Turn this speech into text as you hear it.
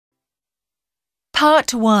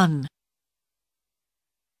Part 1.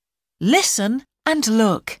 Listen and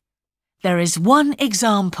look. There is one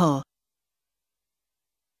example.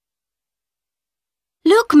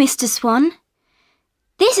 Look, Mr. Swan.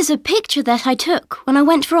 This is a picture that I took when I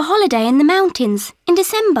went for a holiday in the mountains in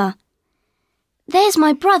December. There's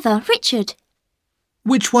my brother, Richard.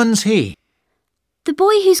 Which one's he? The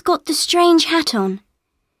boy who's got the strange hat on.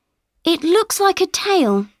 It looks like a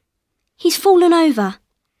tail. He's fallen over.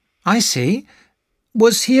 I see.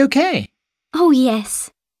 Was he okay? Oh, yes.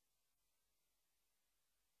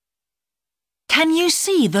 Can you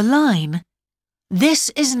see the line? This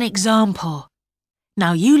is an example.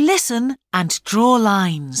 Now you listen and draw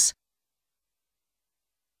lines.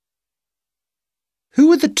 Who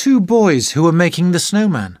were the two boys who were making the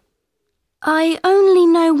snowman? I only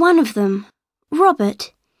know one of them,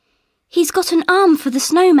 Robert. He's got an arm for the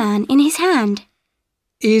snowman in his hand.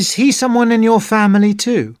 Is he someone in your family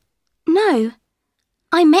too? No,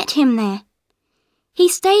 I met him there. He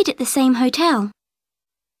stayed at the same hotel.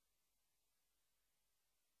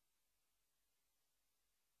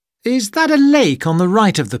 Is that a lake on the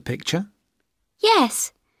right of the picture?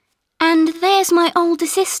 Yes, and there's my older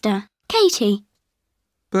sister, Katie.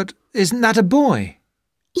 But isn't that a boy?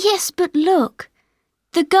 Yes, but look,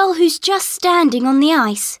 the girl who's just standing on the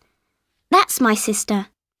ice. That's my sister.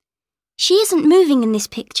 She isn't moving in this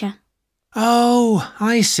picture. Oh,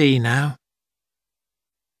 I see now.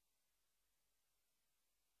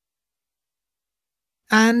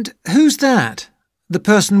 And who's that? The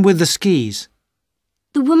person with the skis?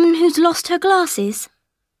 The woman who's lost her glasses?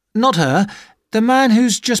 Not her. The man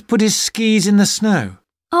who's just put his skis in the snow.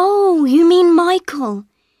 Oh, you mean Michael.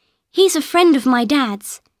 He's a friend of my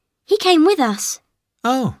dad's. He came with us.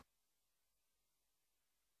 Oh.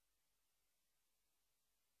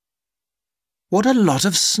 What a lot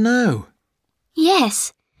of snow.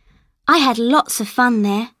 Yes, I had lots of fun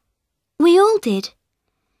there. We all did.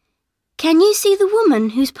 Can you see the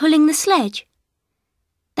woman who's pulling the sledge?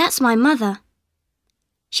 That's my mother.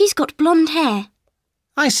 She's got blonde hair.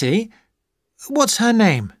 I see. What's her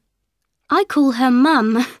name? I call her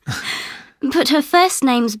Mum, but her first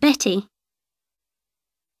name's Betty.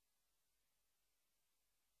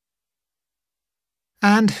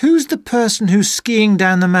 And who's the person who's skiing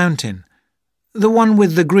down the mountain? The one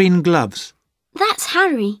with the green gloves? That's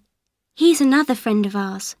Harry. He's another friend of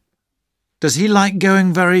ours. Does he like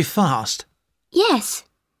going very fast? Yes,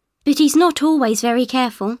 but he's not always very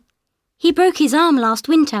careful. He broke his arm last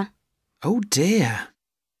winter. Oh dear.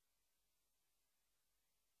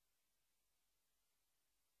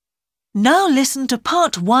 Now listen to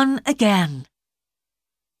part 1 again.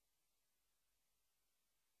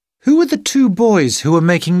 Who were the two boys who were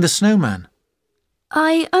making the snowman?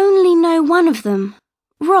 I only know one of them,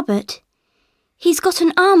 Robert. He's got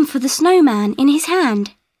an arm for the snowman in his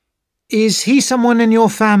hand. Is he someone in your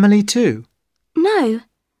family too? No,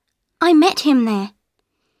 I met him there.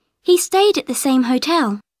 He stayed at the same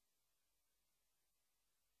hotel.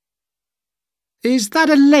 Is that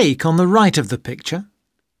a lake on the right of the picture?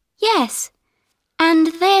 Yes, and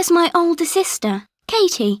there's my older sister,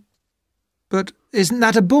 Katie. But isn't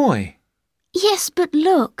that a boy? Yes, but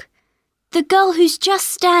look, the girl who's just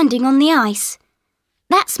standing on the ice.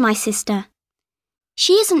 That's my sister.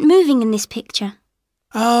 She isn't moving in this picture.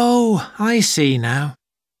 Oh, I see now.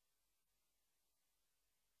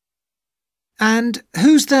 And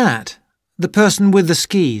who's that? The person with the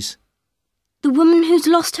skis? The woman who's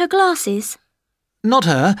lost her glasses? Not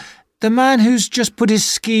her. The man who's just put his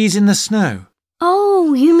skis in the snow.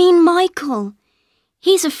 Oh, you mean Michael.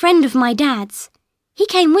 He's a friend of my dad's. He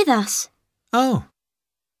came with us. Oh.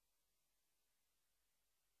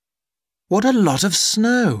 What a lot of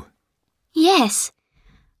snow. Yes,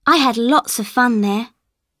 I had lots of fun there.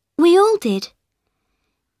 We all did.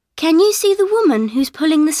 Can you see the woman who's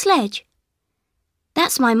pulling the sledge?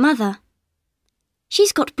 That's my mother.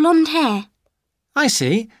 She's got blonde hair. I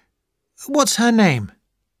see. What's her name?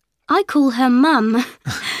 I call her Mum,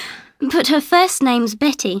 but her first name's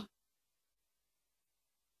Betty.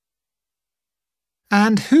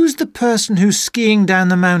 And who's the person who's skiing down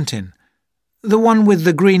the mountain? The one with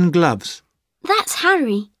the green gloves? That's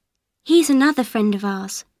Harry. He's another friend of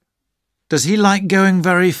ours. Does he like going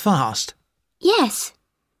very fast? Yes,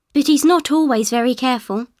 but he's not always very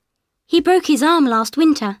careful. He broke his arm last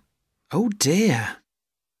winter. Oh dear.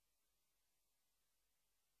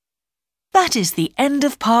 That is the end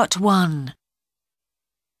of part 1.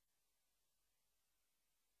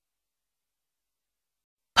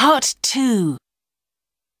 Part 2.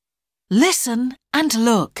 Listen and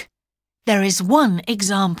look. There is one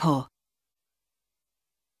example.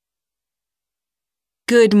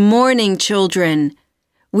 Good morning, children.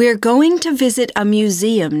 We're going to visit a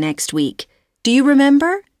museum next week. Do you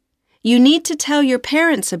remember? You need to tell your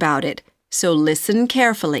parents about it, so listen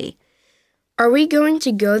carefully. Are we going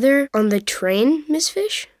to go there on the train, Miss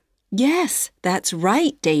Fish? Yes, that's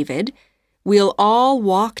right, David. We'll all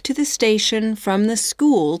walk to the station from the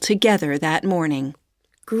school together that morning.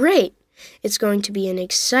 Great! It's going to be an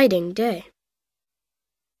exciting day.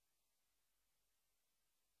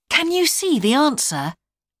 Can you see the answer?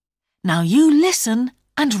 Now you listen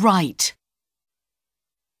and write.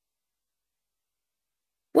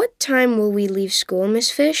 What time will we leave school, Miss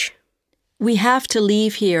Fish? We have to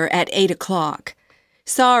leave here at 8 o'clock.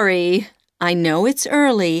 Sorry, I know it's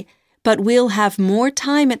early, but we'll have more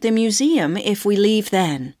time at the museum if we leave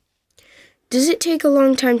then. Does it take a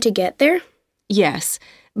long time to get there? Yes,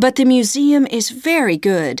 but the museum is very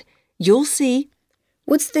good. You'll see.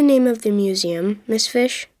 What's the name of the museum, Miss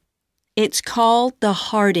Fish? It's called the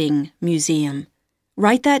Harding Museum.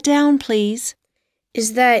 Write that down, please.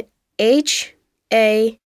 Is that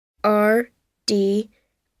Harding?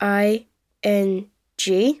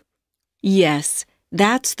 Yes,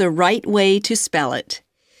 that's the right way to spell it.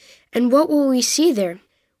 And what will we see there?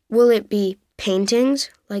 Will it be paintings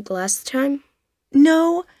like last time?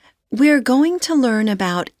 No, we're going to learn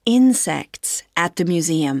about insects at the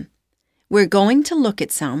museum. We're going to look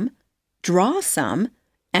at some, draw some,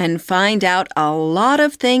 and find out a lot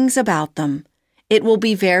of things about them. It will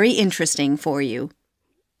be very interesting for you.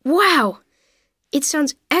 Wow! It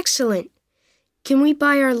sounds excellent. Can we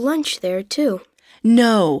buy our lunch there, too?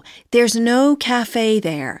 No, there's no cafe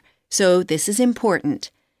there, so this is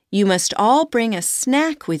important. You must all bring a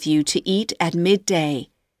snack with you to eat at midday.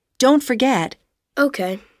 Don't forget.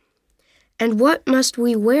 Okay. And what must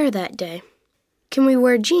we wear that day? Can we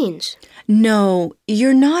wear jeans? No,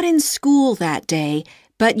 you're not in school that day,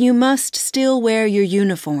 but you must still wear your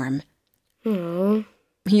uniform. Oh.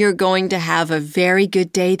 You're going to have a very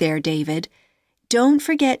good day there, David. Don't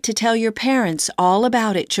forget to tell your parents all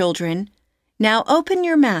about it, children. Now open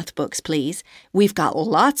your math books, please. We've got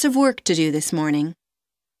lots of work to do this morning.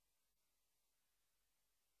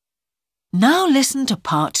 Now listen to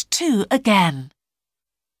part 2 again.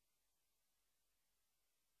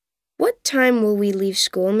 What time will we leave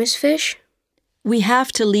school, Miss Fish? We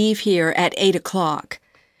have to leave here at 8 o'clock.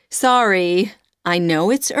 Sorry, I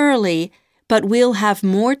know it's early, but we'll have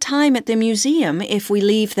more time at the museum if we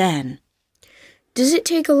leave then. Does it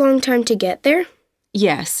take a long time to get there?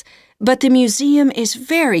 Yes, but the museum is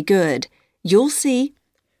very good. You'll see.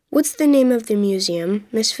 What's the name of the museum,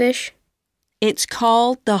 Miss Fish? It's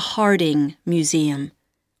called the Harding Museum.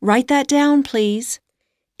 Write that down, please.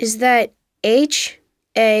 Is that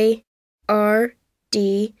Harding?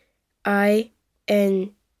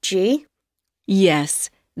 Yes,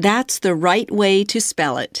 that's the right way to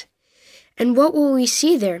spell it. And what will we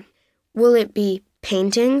see there? Will it be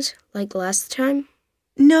paintings like last time?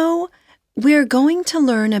 No, we're going to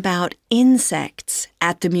learn about insects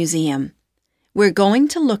at the museum. We're going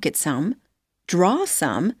to look at some, draw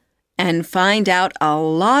some, and find out a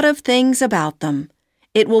lot of things about them.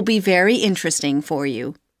 It will be very interesting for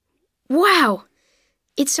you. Wow!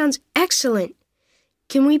 It sounds excellent.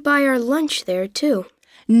 Can we buy our lunch there, too?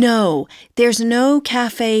 No, there's no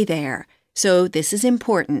cafe there, so this is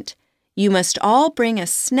important. You must all bring a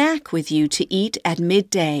snack with you to eat at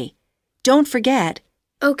midday. Don't forget.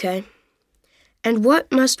 Okay. And what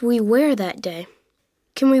must we wear that day?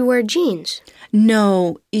 Can we wear jeans?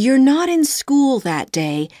 No, you're not in school that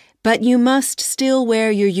day, but you must still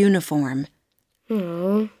wear your uniform.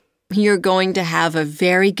 Oh. You're going to have a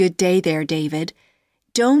very good day there, David.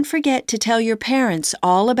 Don't forget to tell your parents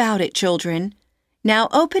all about it, children. Now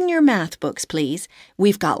open your math books, please.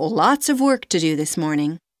 We've got lots of work to do this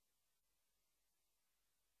morning.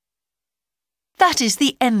 That is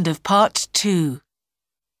the end of part 2.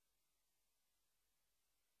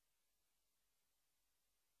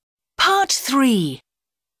 Part 3.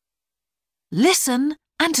 Listen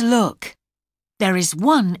and look. There is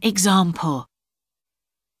one example.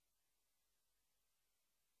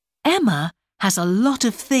 Emma has a lot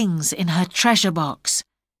of things in her treasure box.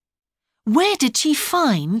 Where did she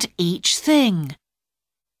find each thing?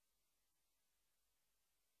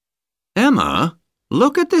 Emma,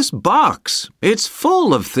 look at this box. It's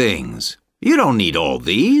full of things. You don't need all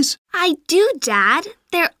these. I do, Dad.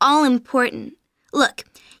 They're all important. Look,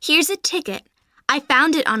 here's a ticket. I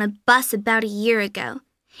found it on a bus about a year ago.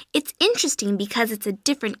 It's interesting because it's a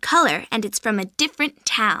different color and it's from a different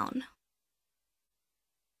town.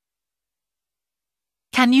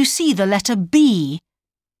 Can you see the letter B?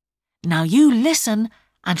 Now you listen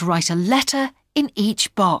and write a letter in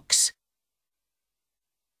each box.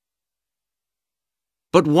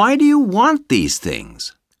 But why do you want these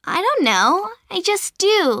things? I don't know. I just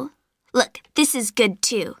do. Look, this is good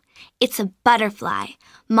too. It's a butterfly.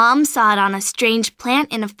 Mom saw it on a strange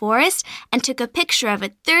plant in a forest and took a picture of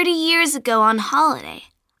it 30 years ago on holiday.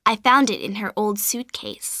 I found it in her old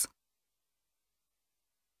suitcase.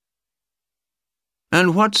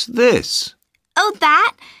 And what's this? Oh,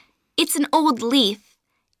 that? It's an old leaf.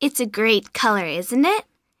 It's a great color, isn't it?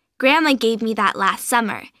 Grandma gave me that last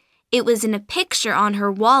summer. It was in a picture on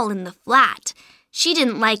her wall in the flat. She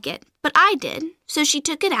didn't like it, but I did, so she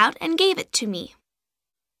took it out and gave it to me.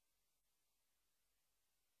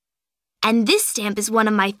 And this stamp is one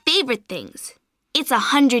of my favorite things. It's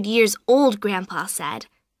 100 years old, Grandpa said.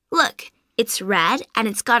 Look, it's red and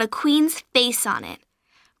it's got a queen's face on it.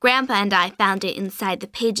 Grandpa and I found it inside the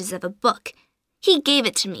pages of a book. He gave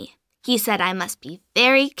it to me. He said I must be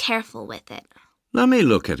very careful with it. Let me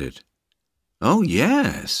look at it. Oh,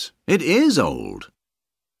 yes, it is old.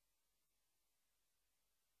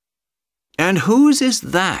 And whose is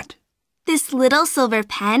that? This little silver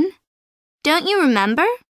pen? Don't you remember?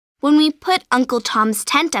 When we put Uncle Tom's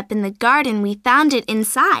tent up in the garden, we found it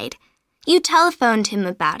inside. You telephoned him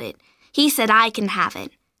about it. He said I can have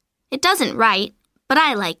it. It doesn't write, but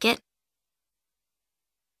I like it.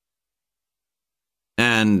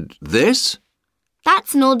 And this?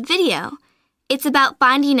 That's an old video. It's about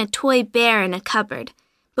finding a toy bear in a cupboard.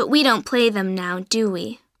 But we don't play them now, do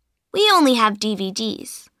we? We only have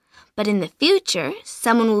DVDs. But in the future,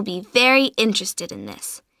 someone will be very interested in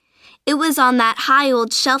this. It was on that high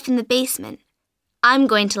old shelf in the basement. I'm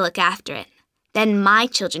going to look after it. Then my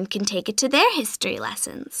children can take it to their history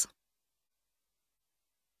lessons.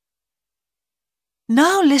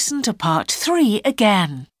 Now listen to part 3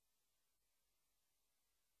 again.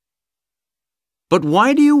 But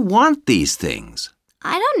why do you want these things?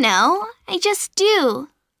 I don't know. I just do.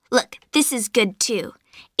 Look, this is good too.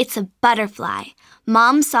 It's a butterfly.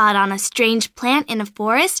 Mom saw it on a strange plant in a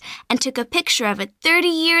forest and took a picture of it 30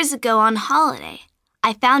 years ago on holiday.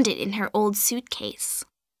 I found it in her old suitcase.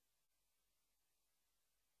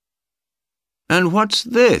 And what's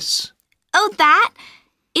this? Oh, that?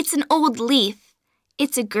 It's an old leaf.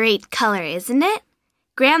 It's a great color, isn't it?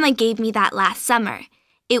 Grandma gave me that last summer.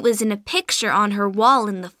 It was in a picture on her wall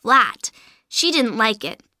in the flat. She didn't like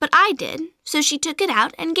it, but I did, so she took it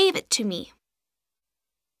out and gave it to me.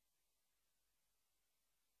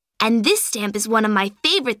 And this stamp is one of my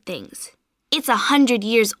favorite things. It's 100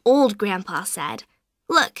 years old, Grandpa said.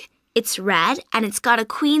 Look, it's red and it's got a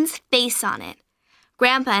queen's face on it.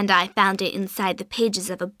 Grandpa and I found it inside the pages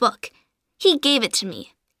of a book. He gave it to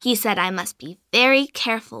me. He said I must be very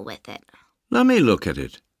careful with it. Let me look at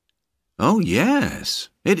it. Oh, yes,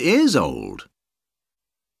 it is old.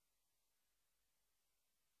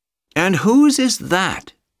 And whose is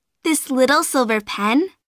that? This little silver pen?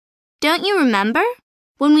 Don't you remember?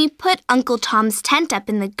 When we put Uncle Tom's tent up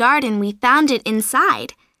in the garden, we found it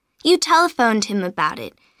inside. You telephoned him about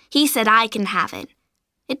it. He said I can have it.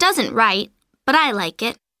 It doesn't write, but I like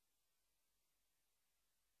it.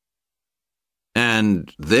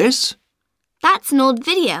 And this? That's an old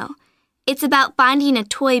video. It's about finding a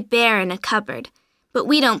toy bear in a cupboard. But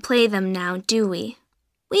we don't play them now, do we?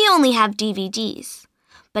 We only have DVDs.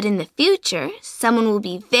 But in the future, someone will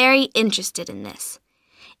be very interested in this.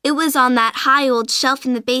 It was on that high old shelf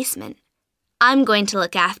in the basement. I'm going to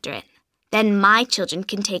look after it. Then my children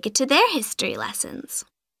can take it to their history lessons.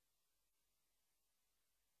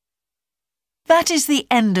 That is the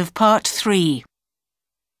end of part 3.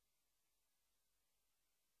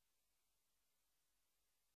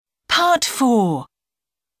 Part 4.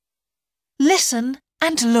 Listen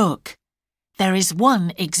and look. There is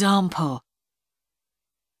one example.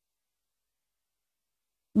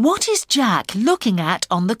 What is Jack looking at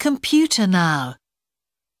on the computer now?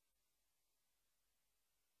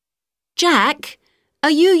 Jack, are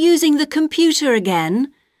you using the computer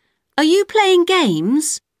again? Are you playing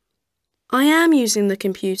games? I am using the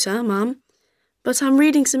computer, Mum, but I'm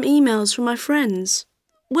reading some emails from my friends.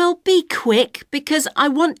 Well, be quick, because I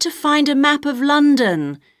want to find a map of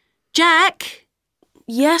London. Jack?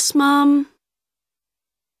 Yes, Mum.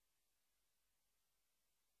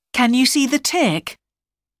 Can you see the tick?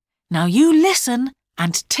 Now you listen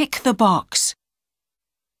and tick the box.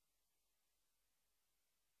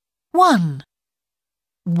 1.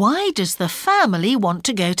 Why does the family want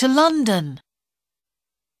to go to London?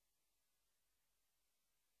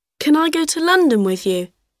 Can I go to London with you?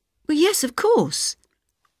 Well, yes, of course.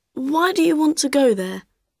 Why do you want to go there?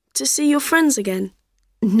 To see your friends again?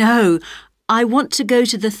 No, I want to go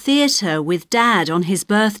to the theatre with Dad on his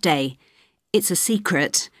birthday. It's a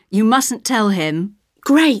secret. You mustn't tell him.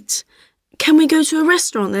 Great. Can we go to a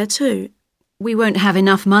restaurant there too? We won't have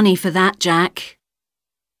enough money for that, Jack.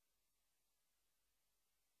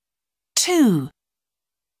 2.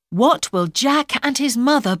 What will Jack and his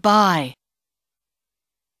mother buy?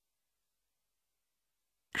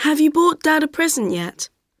 Have you bought Dad a present yet?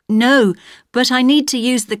 No, but I need to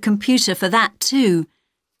use the computer for that too.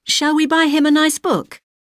 Shall we buy him a nice book?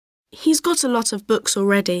 He's got a lot of books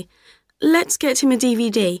already. Let's get him a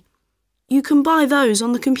DVD. You can buy those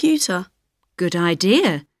on the computer. Good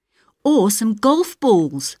idea. Or some golf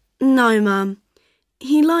balls. No, Mum.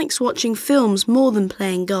 He likes watching films more than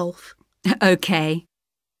playing golf. OK.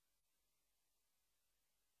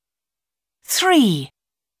 3.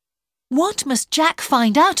 What must Jack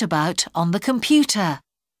find out about on the computer?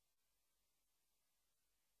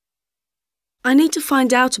 I need to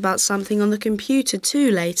find out about something on the computer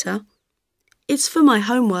too later. It's for my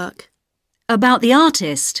homework. About the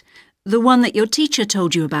artist? The one that your teacher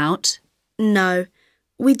told you about? No,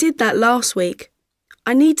 we did that last week.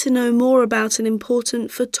 I need to know more about an important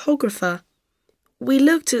photographer. We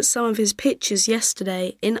looked at some of his pictures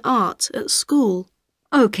yesterday in art at school.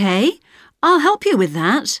 OK, I'll help you with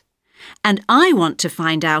that. And I want to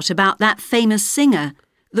find out about that famous singer,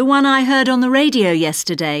 the one I heard on the radio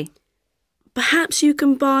yesterday. Perhaps you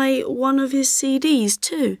can buy one of his CDs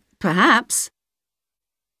too. Perhaps.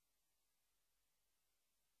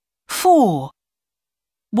 4.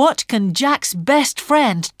 What can Jack's best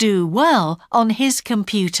friend do well on his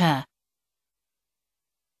computer?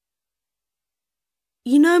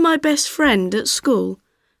 You know my best friend at school?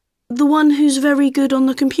 The one who's very good on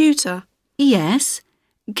the computer? Yes.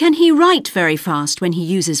 Can he write very fast when he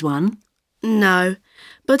uses one? No,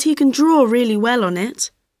 but he can draw really well on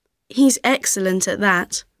it. He's excellent at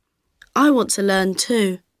that. I want to learn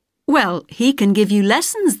too. Well, he can give you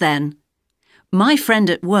lessons then. My friend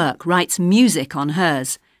at work writes music on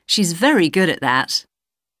hers. She's very good at that.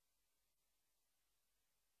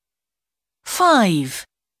 5.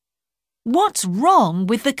 What's wrong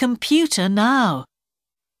with the computer now?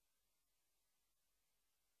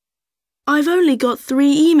 I've only got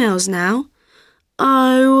 3 emails now.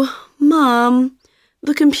 Oh, Mum,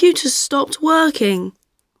 the computer's stopped working.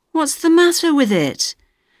 What's the matter with it?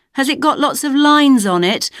 Has it got lots of lines on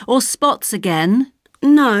it or spots again?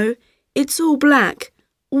 No, it's all black.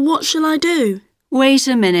 What shall I do? Wait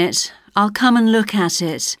a minute. I'll come and look at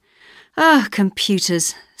it. Oh,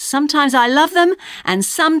 computers. Sometimes I love them and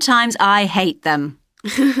sometimes I hate them.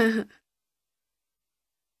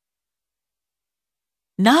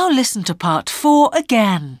 Now listen to part 4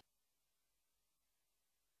 again.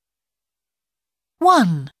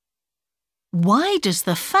 1. Why does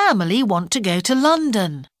the family want to go to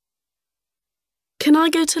London? Can I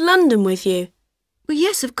go to London with you? Well,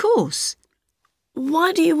 yes, of course.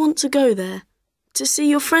 Why do you want to go there? To see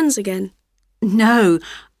your friends again? No,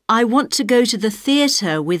 I want to go to the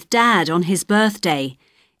theatre with Dad on his birthday.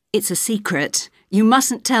 It's a secret. You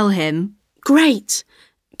mustn't tell him. Great.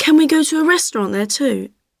 Can we go to a restaurant there too?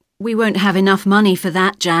 We won't have enough money for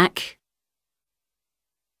that, Jack.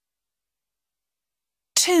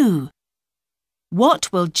 2.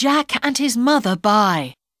 What will Jack and his mother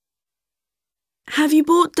buy? Have you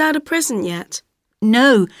bought Dad a present yet?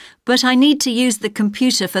 No, but I need to use the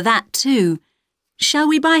computer for that too. Shall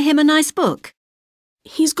we buy him a nice book?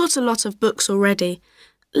 He's got a lot of books already.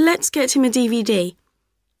 Let's get him a DVD.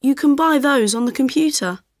 You can buy those on the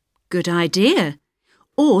computer. Good idea.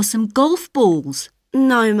 Or some golf balls.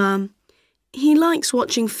 No, Mum. He likes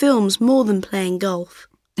watching films more than playing golf.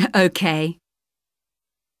 OK.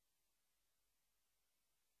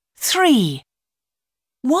 3.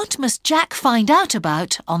 What must Jack find out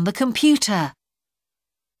about on the computer?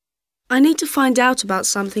 I need to find out about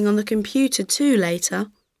something on the computer too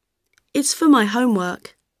later. It's for my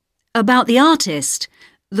homework. About the artist?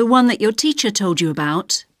 The one that your teacher told you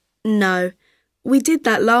about? No, we did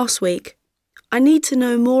that last week. I need to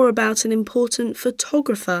know more about an important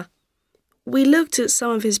photographer. We looked at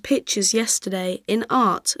some of his pictures yesterday in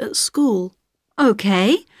art at school.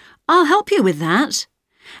 OK, I'll help you with that.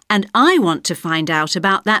 And I want to find out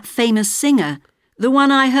about that famous singer, the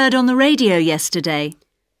one I heard on the radio yesterday.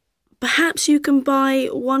 Perhaps you can buy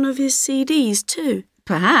one of his CDs too.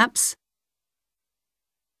 Perhaps.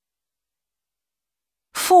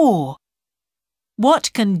 4.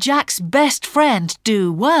 What can Jack's best friend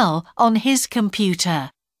do well on his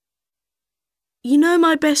computer? You know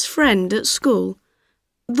my best friend at school?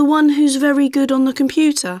 The one who's very good on the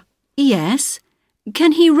computer? Yes.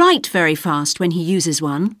 Can he write very fast when he uses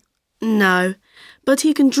one? No, but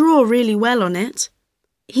he can draw really well on it.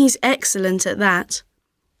 He's excellent at that.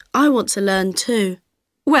 I want to learn too.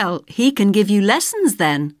 Well, he can give you lessons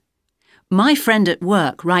then. My friend at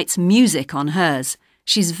work writes music on hers.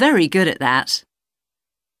 She's very good at that.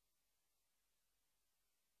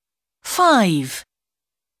 5.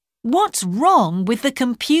 What's wrong with the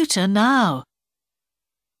computer now?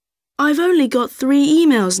 I've only got 3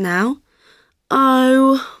 emails now.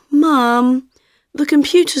 Oh, Mum, the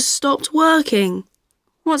computer's stopped working.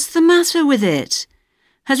 What's the matter with it?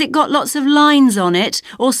 Has it got lots of lines on it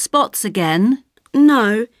or spots again?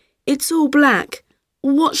 No, it's all black.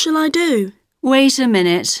 What shall I do? Wait a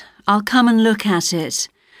minute. I'll come and look at it.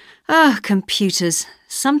 Oh, computers.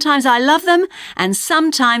 Sometimes I love them and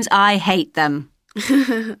sometimes I hate them.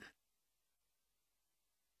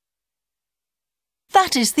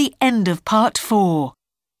 That is the end of part 4.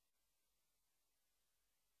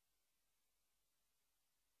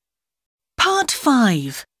 Part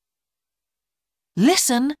 5.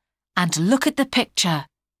 Listen and look at the picture.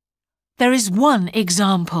 There is one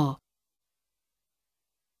example.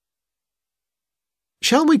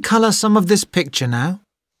 Shall we colour some of this picture now?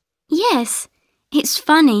 Yes, it's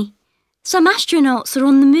funny. Some astronauts are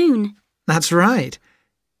on the moon. That's right.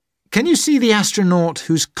 Can you see the astronaut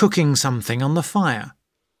who's cooking something on the fire?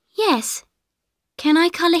 Yes. Can I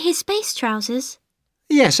colour his space trousers?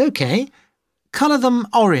 Yes, OK. Colour them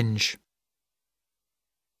orange.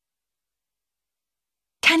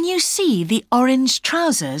 Can you see the orange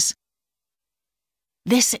trousers?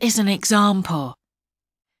 This is an example.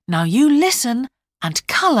 Now you listen and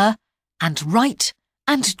colour and write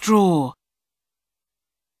and draw.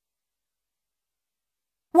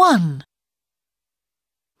 1.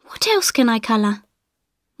 What else can I colour?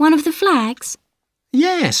 One of the flags?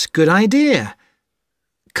 Yes, good idea.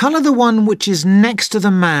 Colour the one which is next to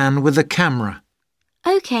the man with the camera.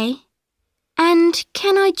 OK. And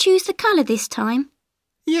can I choose the colour this time?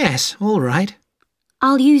 Yes, all right.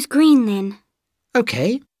 I'll use green then.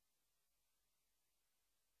 OK.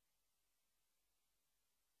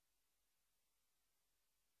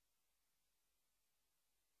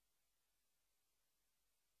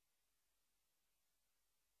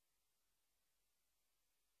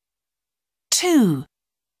 2.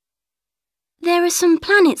 There are some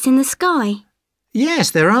planets in the sky.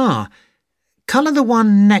 Yes, there are. Colour the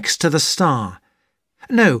one next to the star.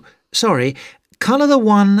 No, sorry. Colour the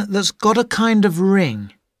one that's got a kind of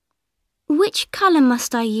ring. Which colour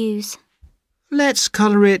must I use? Let's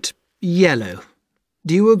colour it yellow.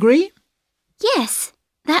 Do you agree? Yes,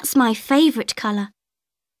 that's my favourite colour.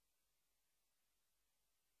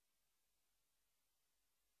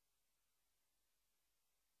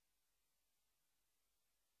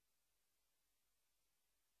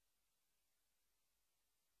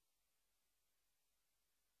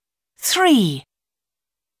 3.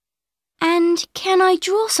 And can I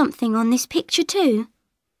draw something on this picture too?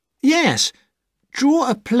 Yes. Draw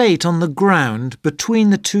a plate on the ground between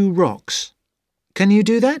the 2 rocks. Can you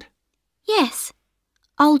do that? Yes.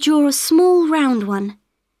 I'll draw a small round one.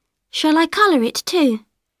 Shall I colour it too?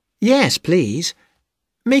 Yes, please.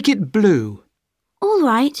 Make it blue. All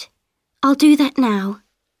right. I'll do that now.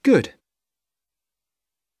 Good.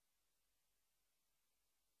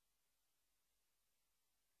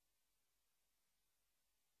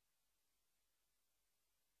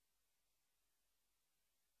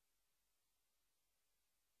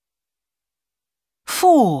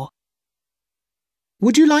 4.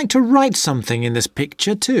 Would you like to write something in this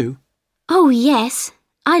picture too? Oh, yes.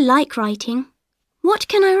 I like writing. What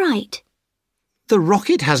can I write? The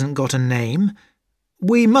rocket hasn't got a name.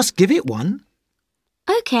 We must give it one.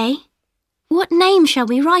 OK. What name shall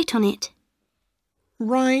we write on it?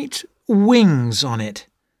 Write wings on it.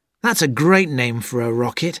 That's a great name for a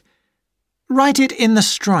rocket. Write it in the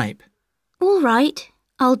stripe. All right.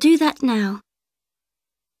 I'll do that now.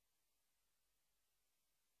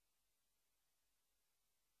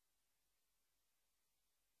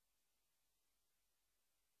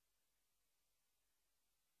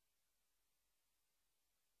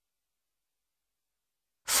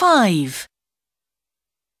 Five.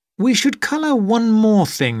 We should colour one more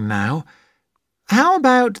thing now. How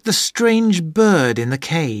about the strange bird in the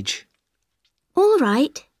cage? All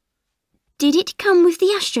right. Did it come with the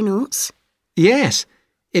astronauts? Yes,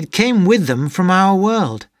 it came with them from our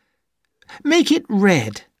world. Make it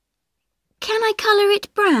red. Can I colour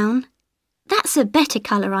it brown? That's a better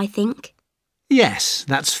colour, I think. Yes,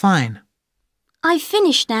 that's fine. I've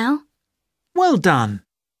finished now. Well done.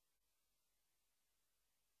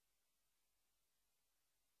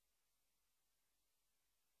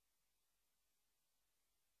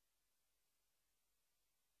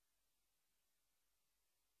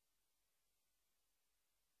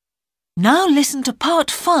 Now listen to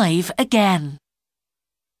part 5 again.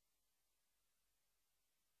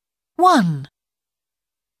 1.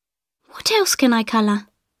 What else can I colour?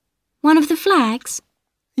 One of the flags?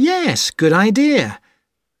 Yes, good idea.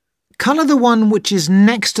 Colour the one which is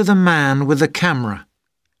next to the man with the camera.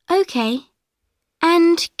 OK.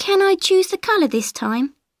 And can I choose the colour this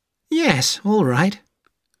time? Yes, all right.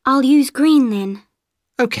 I'll use green then.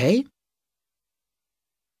 OK.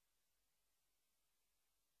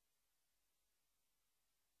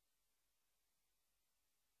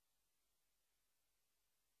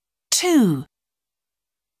 Two.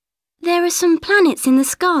 There are some planets in the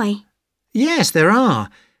sky. Yes, there are.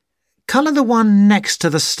 Colour the one next to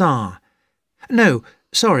the star. No,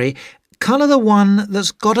 sorry, colour the one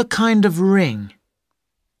that's got a kind of ring.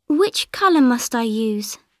 Which colour must I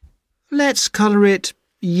use? Let's colour it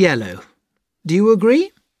yellow. Do you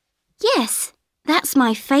agree? Yes, that's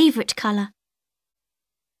my favourite colour.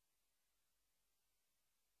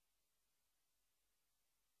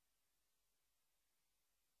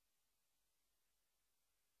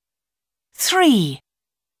 Three.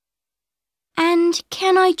 And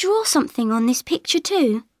can I draw something on this picture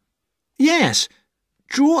too? Yes.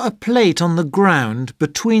 Draw a plate on the ground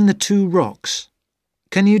between the two rocks.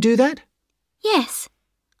 Can you do that? Yes.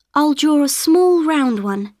 I'll draw a small round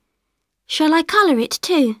one. Shall I colour it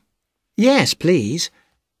too? Yes, please.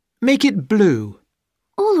 Make it blue.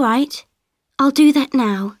 All right. I'll do that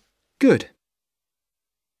now. Good.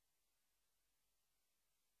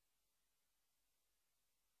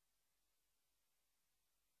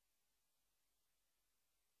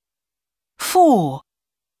 Four.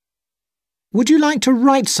 Would you like to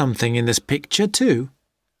write something in this picture too?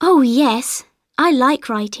 Oh, yes. I like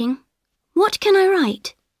writing. What can I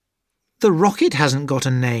write? The rocket hasn't got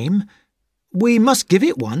a name. We must give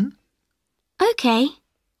it one. OK.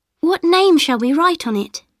 What name shall we write on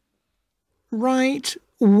it? Write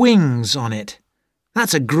wings on it.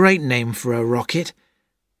 That's a great name for a rocket.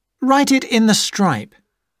 Write it in the stripe.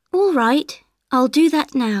 All right. I'll do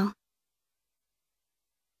that now.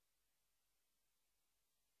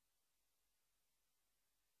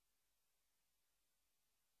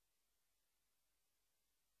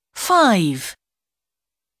 Five.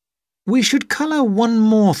 We should colour one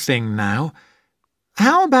more thing now.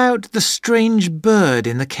 How about the strange bird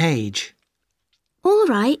in the cage? All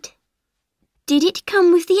right. Did it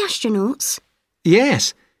come with the astronauts?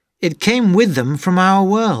 Yes, it came with them from our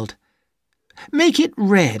world. Make it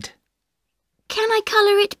red. Can I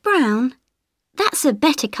colour it brown? That's a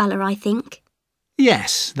better colour, I think.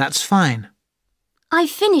 Yes, that's fine.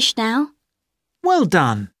 I've finished now. Well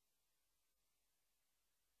done.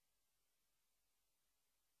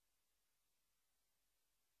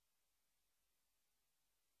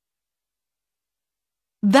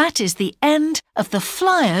 That is the end of the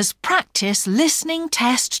Flyers Practice Listening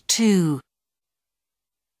Test 2.